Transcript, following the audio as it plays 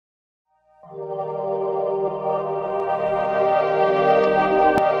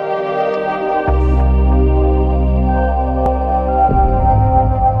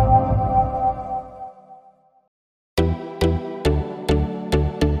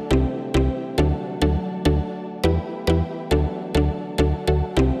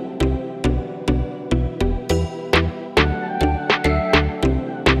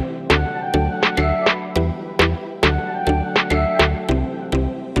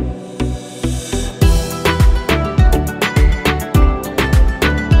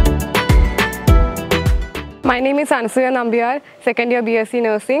My name is Ansuya Nambiar, second year BSc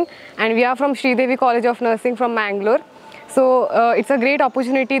Nursing, and we are from SriDevi College of Nursing from Mangalore. So it's a great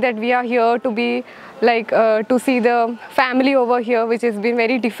opportunity that we are here to be to see the family over here, which has been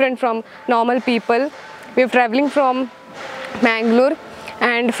very different from normal people. We are traveling from Mangalore,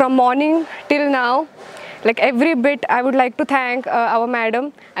 and from morning till now, like every bit, I would like to thank our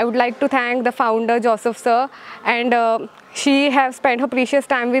madam. I would like to thank the founder, Joseph sir, and she has spent her precious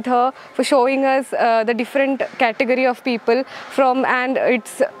time with her for showing us the different category of people and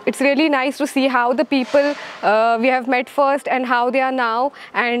it's really nice to see how the people we have met first and how they are now,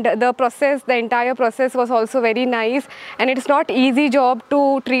 and the entire process was also very nice, and it's not easy job to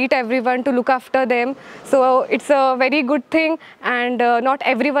treat everyone, to look after them. So it's a very good thing, and not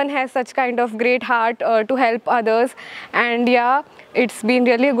everyone has such kind of great heart to help others. And yeah, it's been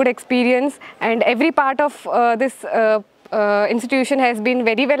really a good experience, and every part of this institution has been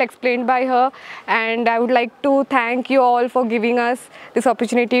very well explained by her, and I would like to thank you all for giving us this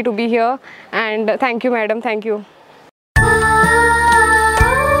opportunity to be here, and thank you madam, thank you.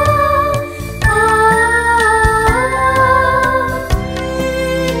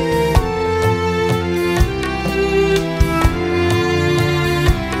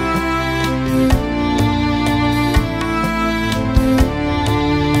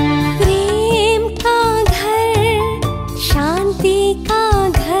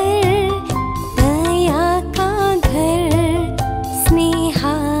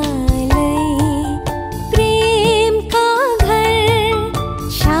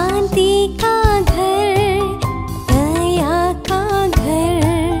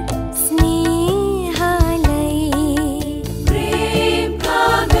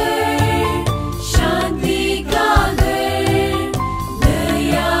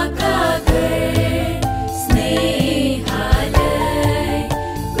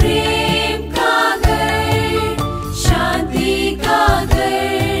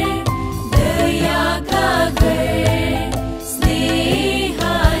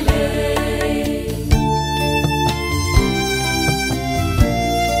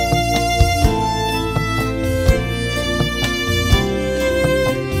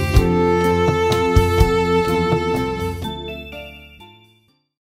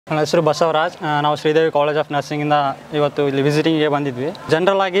 ನನ್ನ ಹೆಸರು ಬಸವರಾಜ್. ನಾವು Sridevi college of ನರ್ಸಿಂಗಿಂದ ಇವತ್ತು ಇಲ್ಲಿ ವಿಸಿಟಿಂಗ್ಗೆ ಬಂದಿದ್ವಿ.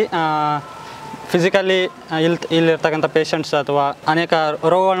 General ಆಗಿ physically ಇಲ್ಲಿರ್ತಕ್ಕಂಥ patients ಅಥವಾ ಅನೇಕ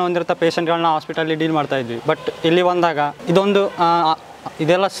ರೋಗಗಳನ್ನ ಹೊಂದಿರ್ತ ಪೇಷಂಟ್ಗಳನ್ನ ಹಾಸ್ಪಿಟಲ್ಲಿ ಡೀಲ್ ಮಾಡ್ತಾಯಿದ್ವಿ. ಬಟ್ ಇಲ್ಲಿ ಬಂದಾಗ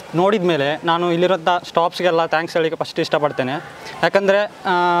ಇದೆಲ್ಲ ನೋಡಿದ ಮೇಲೆ ನಾನು ಇಲ್ಲಿರೋಂಥ ಸ್ಟಾಫ್ಸ್ಗೆಲ್ಲ ಥ್ಯಾಂಕ್ಸ್ ಹೇಳಲಿಕ್ಕೆ ಫಸ್ಟ್ ಇಷ್ಟಪಡ್ತೇನೆ. ಯಾಕಂದರೆ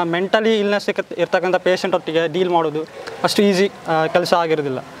ಮೆಂಟಲಿ ಇಲ್ನೆಸ್ ಇರ್ತಕ್ಕಂಥ ಪೇಷಂಟ್ ಒಟ್ಟಿಗೆ ಡೀಲ್ ಮಾಡೋದು ಅಷ್ಟು ಈಸಿ ಕೆಲಸ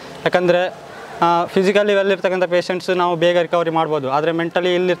ಆಗಿರೋದಿಲ್ಲ. ಯಾಕಂದರೆ ಫಿಸಿಕಲಿ ಇರ್ತಕ್ಕಂಥ ಪೇಷಂಟ್ಸ್ ನಾವು ಬೇಗ ರಿಕವರಿ ಮಾಡ್ಬೋದು, ಆದರೆ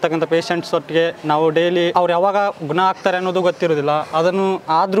ಮೆಂಟಲಿ ಇಲ್ಲಿರ್ತಕ್ಕಂಥ ಪೇಷಂಟ್ಸ್ ಒಟ್ಟಿಗೆ ನಾವು ಡೈಲಿ ಅವ್ರು ಯಾವಾಗ ಗುಣ ಆಗ್ತಾರೆ ಅನ್ನೋದು ಗೊತ್ತಿರೋದಿಲ್ಲ. ಅದನ್ನು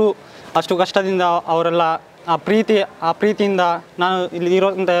ಆದರೂ ಅಷ್ಟು ಕಷ್ಟದಿಂದ ಅವರೆಲ್ಲ ಆ ಪ್ರೀತಿಯಿಂದ ನಾನು ಇಲ್ಲಿ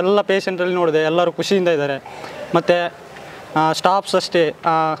ಇರೋಂಥ ಎಲ್ಲ ಪೇಷಂಟಲ್ಲಿ ನೋಡಿದೆ, ಎಲ್ಲರೂ ಖುಷಿಯಿಂದ ಇದ್ದಾರೆ. ಮತ್ತು ಸ್ಟಾಫ್ಸ್ ಅಷ್ಟೇ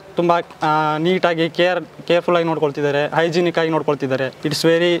ತುಂಬ ನೀಟಾಗಿ ಕೇರ್ಫುಲ್ಲಾಗಿ ನೋಡ್ಕೊಳ್ತಿದ್ದಾರೆ, ಹೈಜಿನಿಕ್ಕಾಗಿ ನೋಡ್ಕೊಳ್ತಿದ್ದಾರೆ. ಇಟ್ಸ್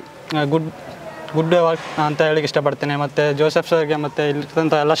ವೆರಿ ಗುಡ್ ವರ್ಕ್ ಅಂತ ಹೇಳಿಕ್ಕೆ ಇಷ್ಟಪಡ್ತೇನೆ. ಮತ್ತು ಜೋಸೆಫ್ ಸರ್ಗೆ ಮತ್ತು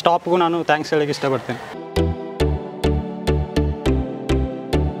ಇಲ್ಲಿರ್ತಂಥ ಎಲ್ಲ ಸ್ಟಾಫ್ಗೂ ನಾನು ಥ್ಯಾಂಕ್ಸ್ ಹೇಳಿಕ್ಕೆ ಇಷ್ಟಪಡ್ತೇನೆ.